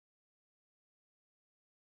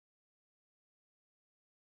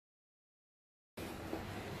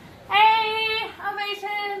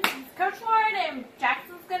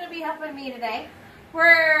be helping me today.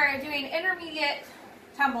 We're doing intermediate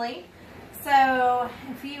tumbling. So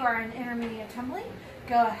if you are in intermediate tumbling,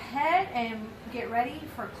 go ahead and get ready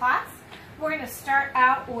for class. We're going to start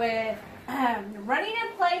out with running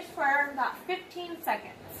in place for about 15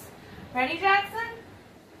 seconds. Ready, Jackson?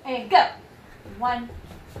 And go. 1,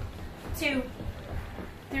 2,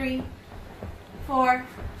 3, 4,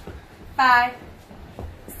 5,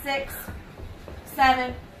 6,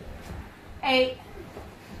 7, 8,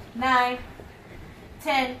 9,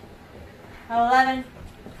 10, 11,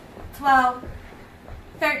 12,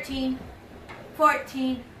 13,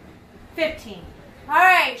 14, 15. All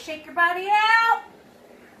right, shake your body out.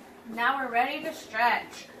 Now we're ready to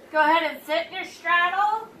stretch. Go ahead and sit in your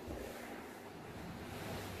straddle.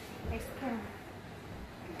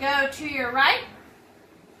 Go to your right.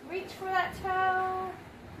 Reach for that toe.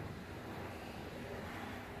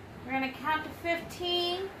 We're going to count to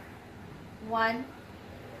 15. 1,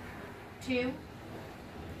 2,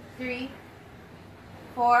 3,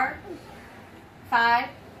 4, 5,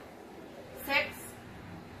 6,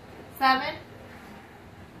 7,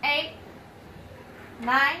 8,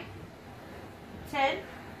 9, 10,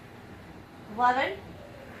 11,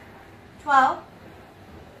 12,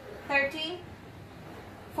 13,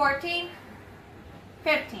 14,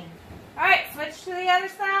 15. All right, switch to the other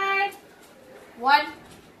side. 1,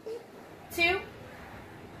 2,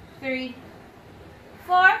 3,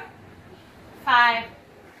 4, 5,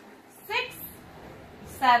 6,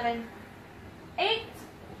 7, 8,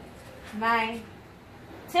 9,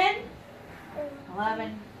 10,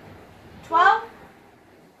 11, 12,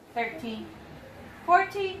 13,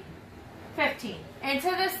 14, 15. Into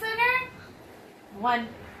the center. 1,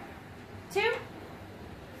 2,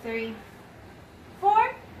 3,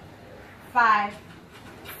 4, 5,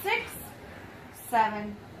 6,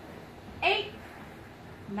 7, 8,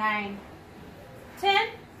 9, 10,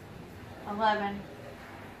 11,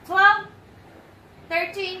 12,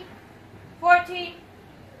 13, 14,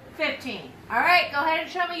 15. All right, go ahead and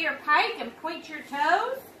show me your pike and point your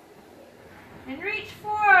toes. And reach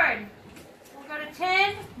forward. We'll go to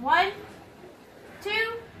 10. 1, 2,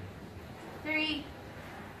 3,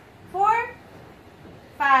 4,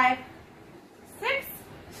 5, 6,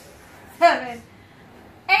 7,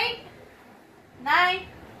 8, 9,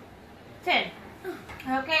 10.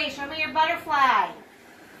 Okay, show me your butterfly.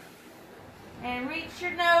 And reach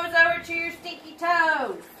your nose over to your stinky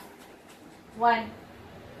toes. 1,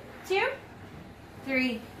 2,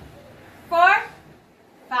 3, 4,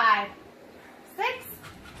 5, 6,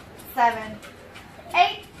 7,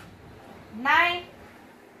 8, 9,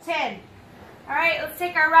 10. All right, let's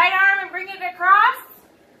take our right arm and bring it across.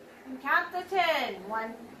 And count to 10.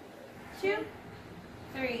 1, 2,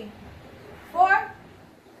 3, 4,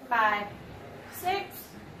 5, 6,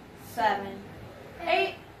 7,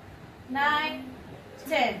 8, 9,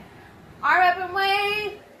 10. Arm up and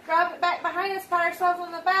wave. Drop it back behind us, pat ourselves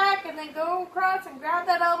on the back, and then go across and grab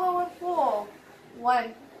that elbow and pull.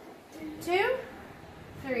 1, 2,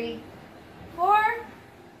 3, 4,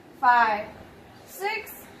 5,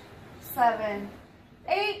 6, 7,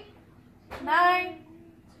 8, 9,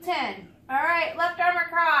 10. All right, left arm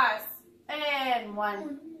across. And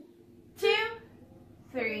 1, 2,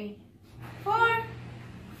 3, 4,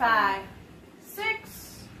 5,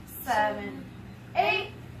 6, 7, 8,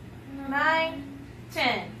 9,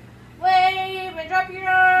 10. Wave and drop your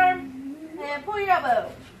arm and pull your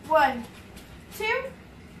elbow. 1, 2,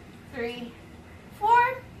 3,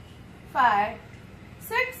 4, 5,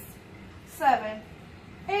 6, 7,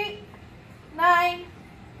 8, 9,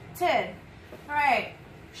 10. All right,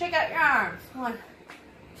 shake out your arms. 1,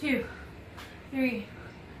 2, 3,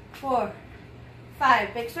 4,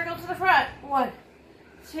 5. Big circle to the front. 1,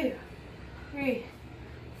 2, 3,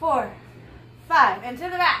 4, 5. And to the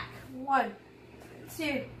back. 1,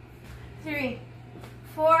 2, 3,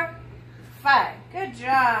 4, 5. Good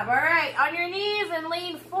job. All right, on your knees and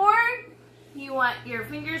lean forward. You want your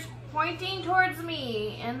fingers pointing towards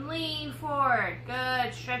me and lean forward.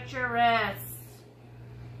 Good. Stretch your wrists.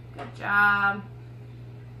 Good job.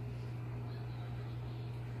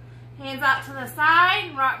 Hands out to the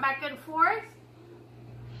side. Rock back and forth.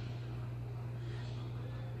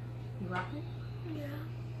 You rocking? Yeah.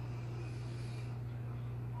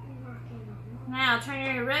 Now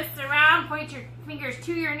turn your wrists around, point your fingers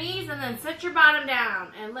to your knees, and then set your bottom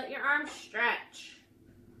down and let your arms stretch.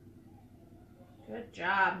 Good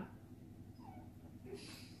job.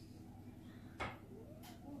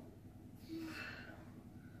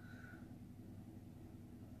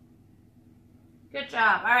 Good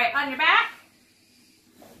job. All right, on your back.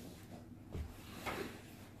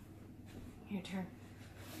 Here, turn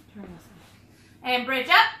this way. And bridge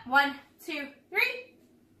up. 1, 2, 3.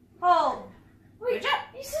 Hold. Bridge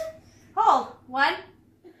up. Hold. 1,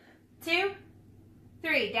 2,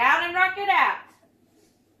 3. Down and rock it out.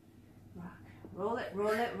 Rock. Roll it, roll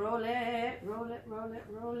it, roll it, roll it, roll it,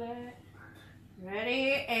 roll it.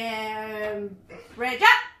 Ready? And bridge up.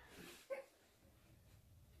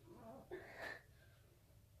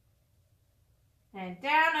 And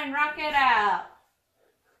down and rock it out.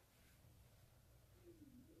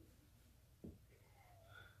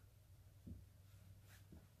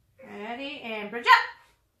 Ready? And bridge up.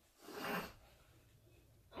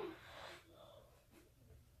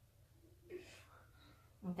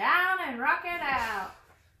 Down and rock it out.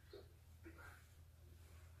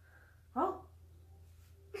 Oh.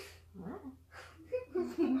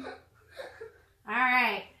 All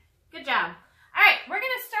right. Good job. All right, we're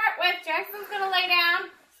going to start with Jackson's going to lay down.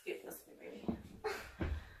 Scoot this way, baby.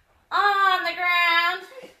 On the ground.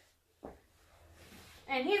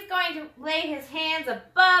 And he's going to lay his hands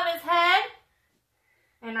above his head.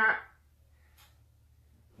 And our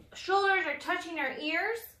shoulders are touching our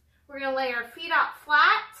ears. We're going to lay our feet out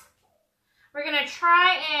flat. We're going to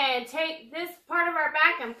try and take this part of our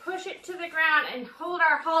back and push it to the ground and hold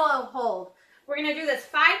our hollow hold. We're going to do this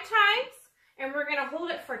 5 times, and we're going to hold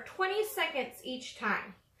it for 20 seconds each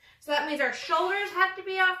time. So that means our shoulders have to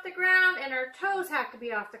be off the ground and our toes have to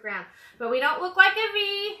be off the ground. But we don't look like a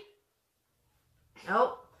V.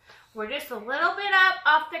 Nope. We're just a little bit up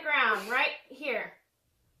off the ground, right here.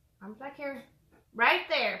 Arms back here. Right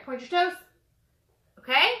there. Point your toes.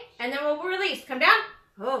 Okay? And then we'll release. Come down.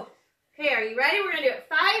 Oh. Okay, are you ready? We're going to do it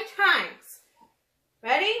 5 times.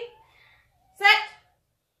 Ready? Set.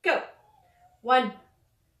 Go. 1,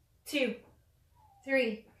 2,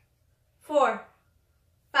 3, 4,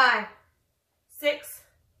 5, 6,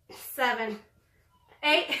 7,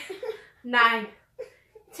 8, 9,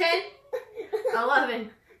 10,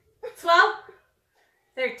 11, 12,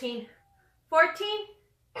 13, 14,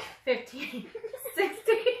 15,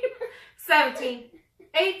 16, 17,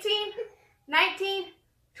 18, 19,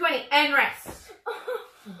 20, and rest.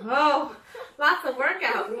 Oh, lots of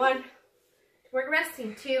workout. 1, we're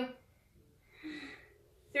resting. 2,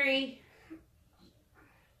 3,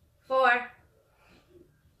 4,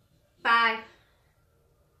 5,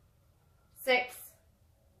 6,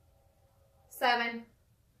 7,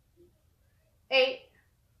 8,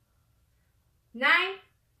 9,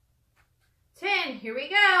 10. Here we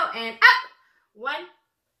go. And up. 1,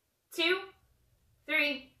 2,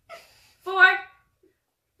 3, 4,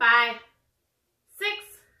 5, 6,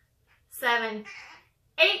 7,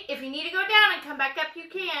 8. If you need to go down and come back up, you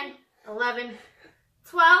can. 11,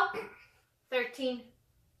 12, 13,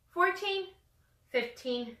 14,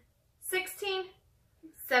 15, 16,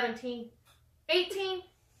 17, 18,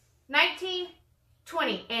 19,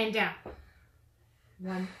 20. And down.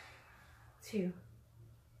 1, 2,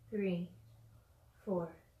 3, 4,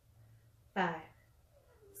 5,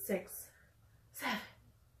 6, 7,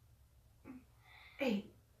 8,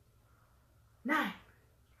 9,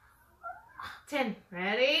 10.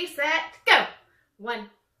 Ready, set, go. 1,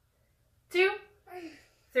 2,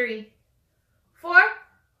 3, 4,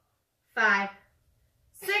 5,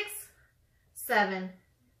 6, 7,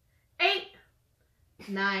 8,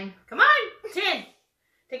 9. Come on. 10.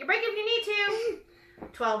 Take a break if you need to.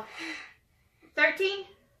 12, 13,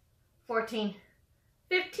 14,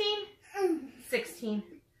 15, 16,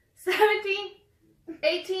 17,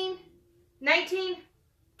 18, 19,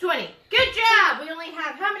 20. Good job. We only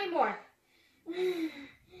have how many more?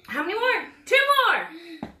 How many more? 2 more.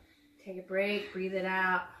 Take a break. Breathe it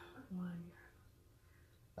out. 1,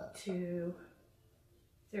 2,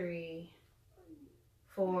 3,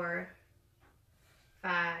 4,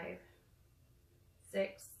 5,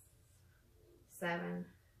 6, 7,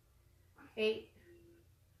 8,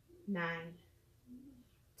 9,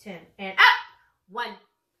 10. And up. 1,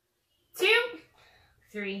 2,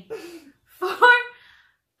 3, 4,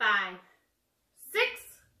 5, 6,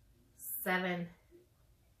 7,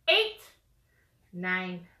 8,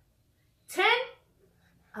 9, 10,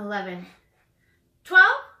 11, 12,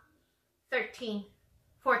 13,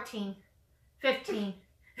 14, 15,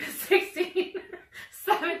 16,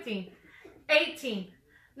 17, 18,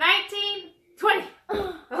 19, 20.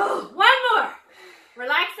 Oh, 1 more.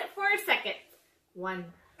 Relax it for a second. 1,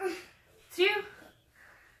 2,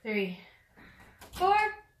 3, 4,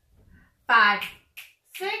 5,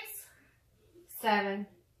 6, 7,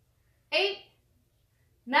 8,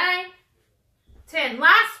 9, 10.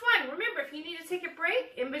 Last one. Remember, if you need to take a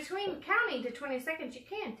break in between counting to 20 seconds, you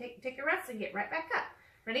can. Take a rest and get right back up.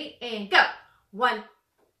 Ready? And go. 1,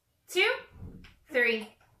 2, 3,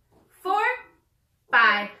 4,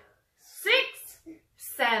 5, 6,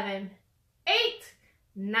 7, 8,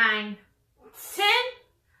 9, 10,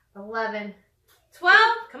 11, 12.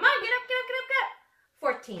 Come on, get up, get up, get up, get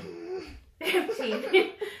up. 14,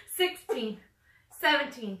 15, 16,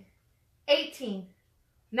 17, 18,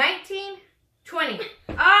 19, 20.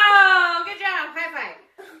 Oh, good job. High five.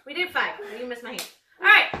 We did 5. You missed my hand. All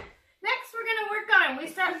right. Next, we're going to work on, we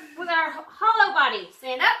start with our hollow body.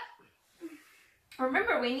 Stand up.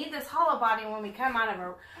 Remember, we need this hollow body when we come out of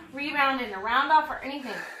a rebound and a round off or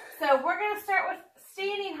anything. So we're going to start with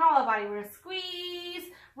standing hollow body. We're going to squeeze,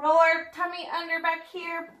 roll our tummy under back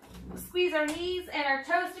here, squeeze our knees and our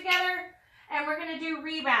toes together, and we're going to do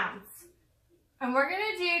rebounds. And we're going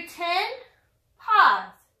to do 10,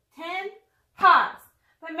 pause, 10, pause.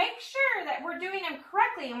 But make sure that we're doing them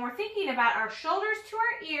correctly and we're thinking about our shoulders to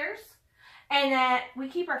our ears and that we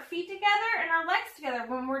keep our feet together and our legs together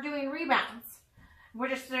when we're doing rebounds.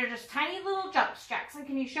 They're just tiny little jumps. Jackson,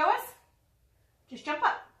 can you show us? Just jump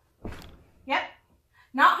up. Yep.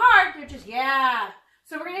 Not hard, they're just, yeah.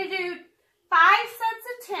 So we're going to do 5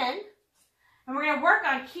 sets of 10 and we're going to work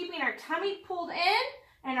on keeping our tummy pulled in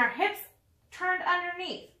and our hips turned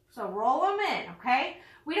underneath. So roll them in, okay?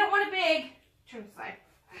 We don't want a big, turn this side.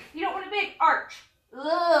 You don't want a big arch.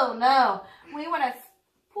 Oh, no. We want to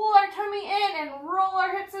pull our tummy in and roll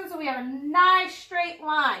our hips in so we have a nice straight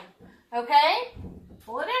line. Okay?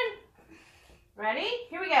 Pull it in. Ready?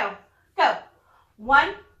 Here we go. Go.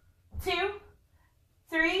 1, 2,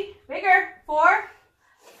 3, bigger. 4,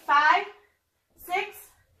 5, 6,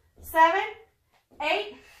 7,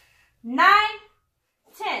 8, 9,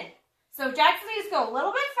 10. So Jackson needs to go a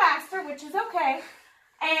little bit faster, which is okay.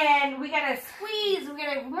 And we gotta squeeze, we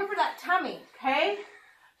gotta remember that tummy, okay?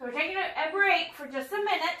 So we're taking a break for just a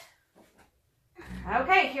minute.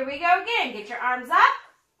 Okay, here we go again. Get your arms up.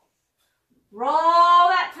 Roll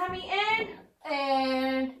that tummy in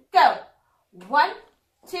and go. 1,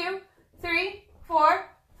 2, 3, 4,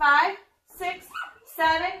 5, 6,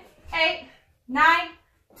 7, 8, 9,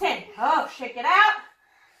 10. Oh, shake it out.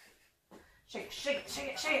 Shake it, shake it, shake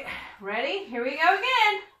it, shake it. Ready? Here we go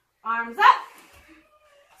again. Arms up.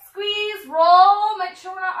 Squeeze, roll, make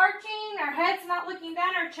sure we're not arching, our head's not looking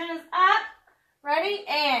down, our chin is up. Ready?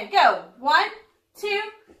 And go. 1, 2,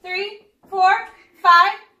 3, 4,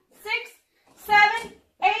 5, 6, 7,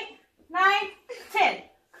 8, 9, 10.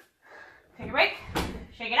 Take a break.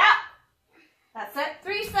 Shake it out. That's it.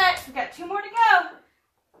 3 sets. We've got 2 more to go.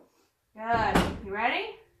 Good. You ready?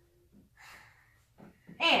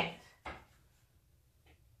 And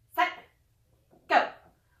set. Go.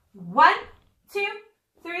 1, 2,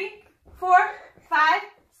 3, 4, 5,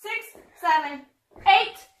 6, 7,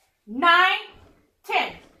 8, 9,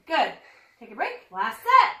 10. Good. Take a break. Last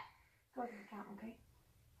set. Go with my count, okay?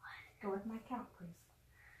 Go with my count, please.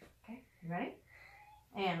 Okay, you ready?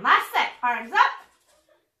 And last set. Arms up.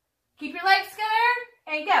 Keep your legs together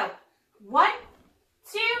and go. 1,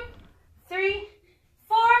 2, 3,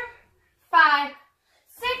 4, 5,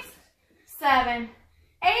 6, 7,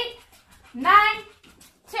 8, 9,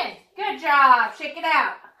 10. Good job. Shake it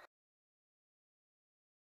out.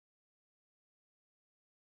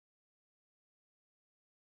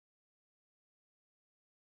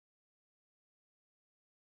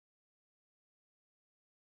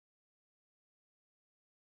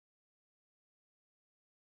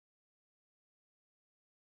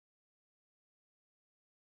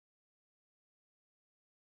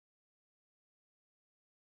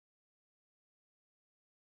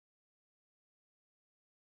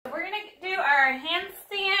 We're going to do our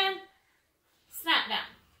handstand snap down.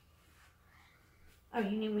 Oh,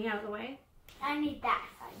 you need me out of the way? I need that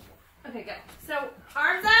side. Okay, go. So,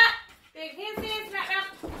 arms up, big handstand, snap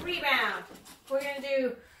down, rebound. We're going to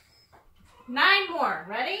do 9 more.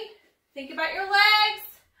 Ready? Think about your legs.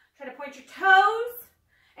 Try to point your toes.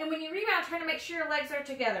 And when you rebound, try to make sure your legs are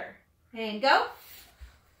together. And go.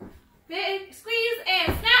 Big squeeze and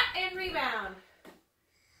snap and rebound.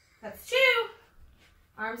 That's 2.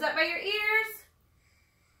 Arms up by your ears.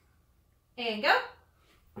 And go.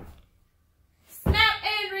 Snap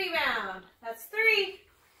and rebound. That's 3.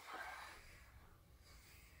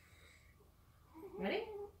 Ready?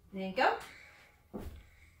 And go.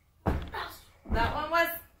 That one was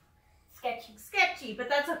sketchy, but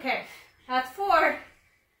that's okay. That's 4.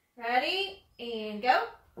 Ready? And go.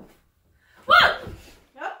 Whoa!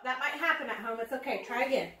 Nope, that might happen at home. It's okay. Try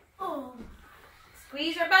again. Oh.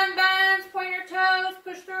 Squeeze your buns, point your toes,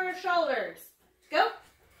 push through your shoulders. Go.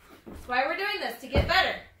 That's why we're doing this, to get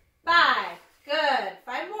better. 5. Good.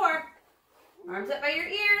 5 more. Arms up by your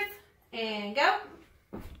ears. And go.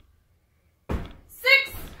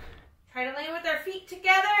 6. Try to land with our feet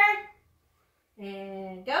together.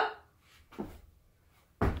 And go.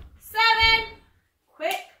 7.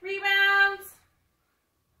 Quick rebounds.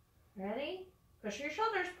 Ready? Push your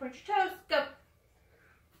shoulders, point your toes. Go.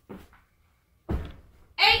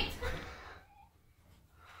 8.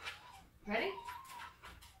 Ready?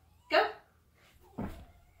 Go.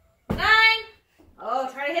 9. Oh,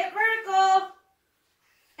 try to hit vertical.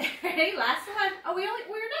 Ready? Last one. Oh, we're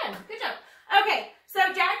done. Good job. Okay, so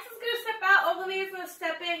Jackson's going to step out. Olivia's going to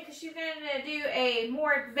step in because she's going to do a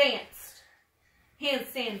more advanced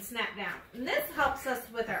handstand snap down. And this helps us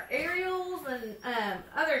with our aerials and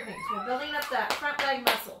other things. We're building up that front leg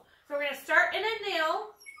muscle. So we're going to start in a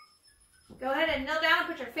kneel. Go ahead and kneel down and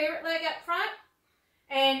put your favorite leg up front.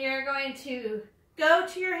 And you're going to go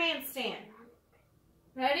to your handstand.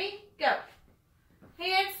 Ready? Go.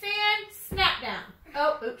 Handstand, snap down.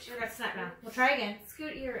 Oh, oops, you forgot to snap down. We'll try again.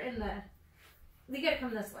 Scoot, you're in the... You gotta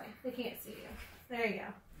come this way. They can't see you. There you go.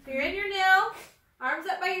 So you're in your kneel. Arms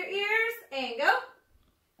up by your ears. And go.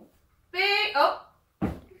 Big. Oh.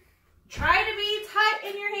 Try to be tight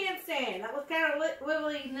in your handstand. That was kind of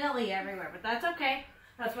wibbly-nilly everywhere, but that's okay.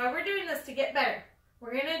 That's why we're doing this, to get better.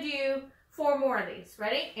 We're going to do 4 more of these.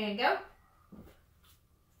 Ready? And go.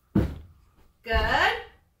 Good.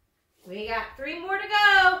 We got 3 more to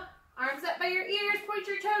go. Arms up by your ears. Point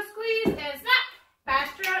your toes, squeeze, and snap.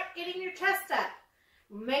 Faster out, getting your chest up.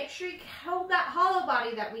 Make sure you hold that hollow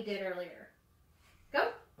body that we did earlier.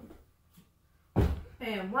 Go.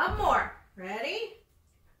 And 1 more. Ready?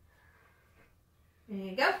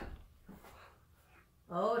 And go.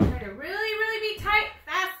 Oh, try to really be tight.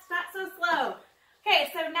 Fast, not so slow. Okay,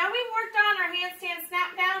 so now we've worked on our handstand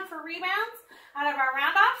snap down for rebounds out of our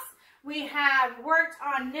round-offs. We have worked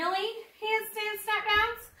on kneeling handstand snap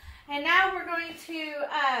downs. And now we're going to,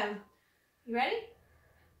 you ready?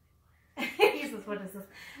 He says, what is this?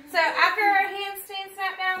 So after our handstand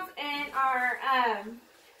snap downs and our,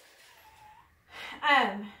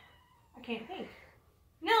 I can't think,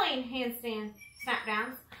 kneeling handstand snap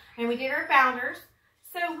downs, and we did our bounders.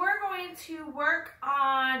 So we're going to work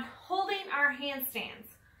on holding our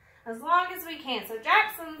handstands as long as we can. So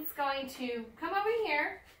Jackson's going to come over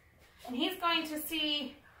here, and he's going to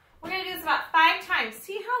see, we're going to do this about 5 times.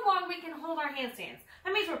 See how long we can hold our handstands.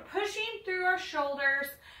 That means we're pushing through our shoulders,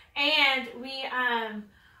 and we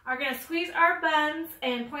are going to squeeze our buns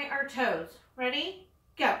and point our toes. Ready?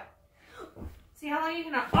 Go. See how long you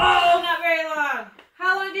can hold. Oh, not very long.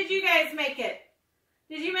 How long did you guys make it?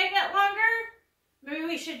 Did you make it longer? Maybe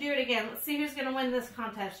we should do it again. Let's see who's going to win this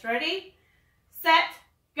contest. Ready? Set.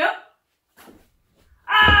 Go.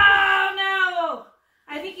 Oh, no.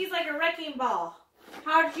 I think he's like a wrecking ball.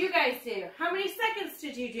 How did you guys do? How many seconds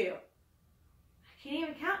did you do? I can't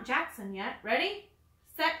even count Jackson yet. Ready?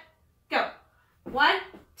 Set. Go. 1,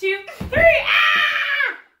 2, 3.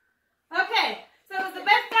 Ah! Okay. So it was the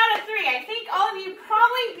best out of 3. I think all of you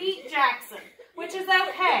probably beat Jackson, which is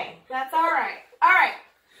okay. That's all right. All right.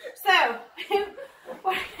 So,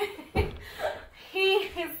 he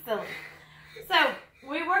is silly. So,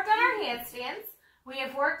 we worked on our handstands. We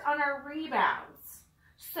have worked on our rebounds.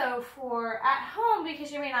 So, for at home,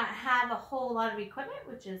 because you may not have a whole lot of equipment,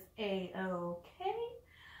 which is a-okay,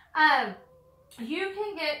 you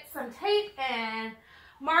can get some tape and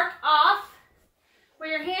mark off where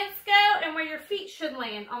your hands go and where your feet should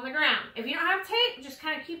land on the ground. If you don't have tape, just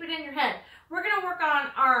kind of keep it in your head. We're going to work on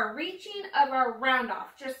our reaching of our round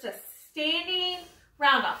off, just a standing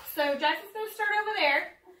round off. So Jackson's going to start over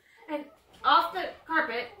there and off the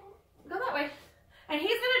carpet, go that way. And he's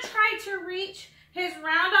going to try to reach his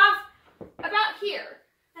round off about here.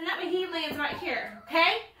 And that way he lands right here,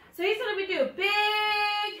 okay? So he's going to be doing a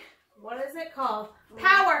big, what is it called?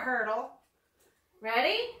 Power hurdle.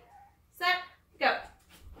 Ready, set, go.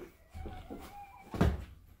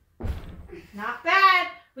 Not bad.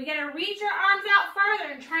 We got to reach our arms out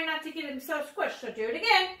farther and try not to get him so squished. So do it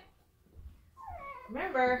again.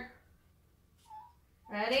 Remember.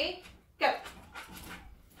 Ready? Go.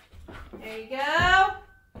 There you go.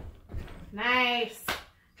 Nice.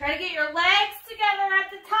 Try to get your legs together at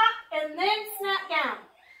the top and then snap down.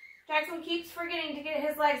 Jackson keeps forgetting to get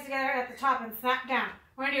his legs together at the top and snap down.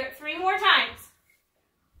 We're going to do it 3 more times.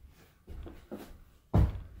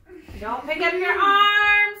 Don't pick up your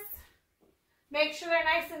arms. Make sure they're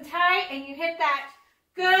nice and tight and you hit that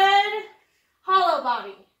good hollow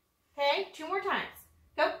body. Okay, 2 more times.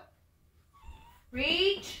 Go.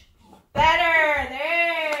 Reach. Better.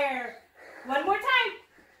 There. 1 more time.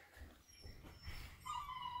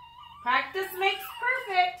 Practice makes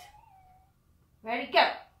perfect. Ready, go.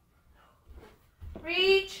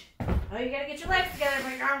 Reach. Oh, you got to get your legs together,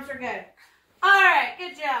 but your arms are good. All right,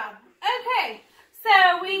 good job. Okay,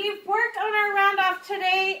 so we've worked on our round off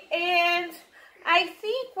today, and I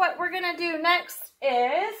think what we're going to do next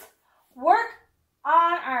is work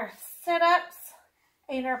on our sit-ups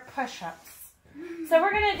and our push-ups. So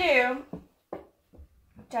we're going to do,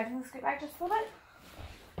 Jackson, let's get back just a little bit.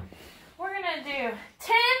 We're going to do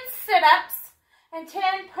 10 sit-ups and 10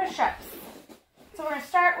 push-ups. So we're going to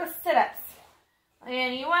start with sit-ups.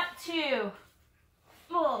 And you want to,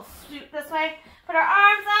 a little swoop this way, put our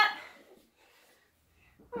arms up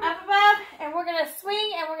above, and we're going to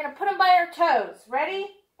swing and we're going to put them by our toes. Ready?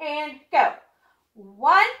 And go.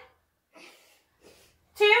 1,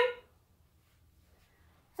 2,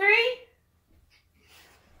 3,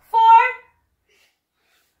 4,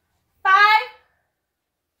 5,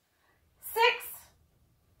 6,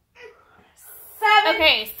 7.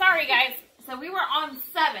 Okay, sorry guys. So we were on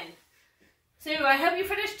 7. So I hope you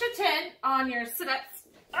finished to 10 on your sit-ups.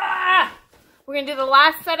 We're going to do the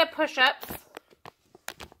last set of push-ups.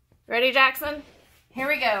 Ready, Jackson? Here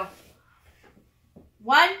we go.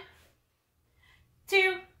 1,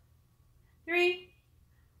 2, 3,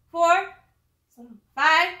 4,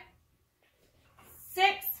 5,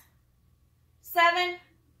 6, 7,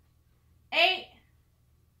 8,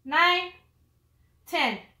 9,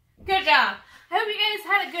 10. Good job. I hope you guys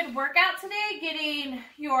had a good workout today, getting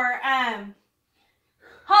your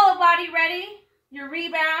hollow body ready, your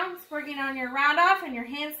rebounds, working on your round off and your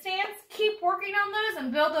handstands. Keep working on those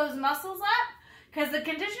and build those muscles up, because the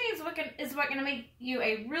conditioning is what's going to make you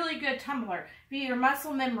a really good tumbler, be your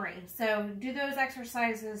muscle memory. So do those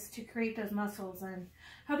exercises to create those muscles. And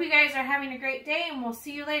hope you guys are having a great day, and we'll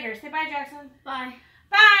see you later. Say bye, Jackson. Bye.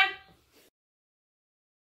 Bye.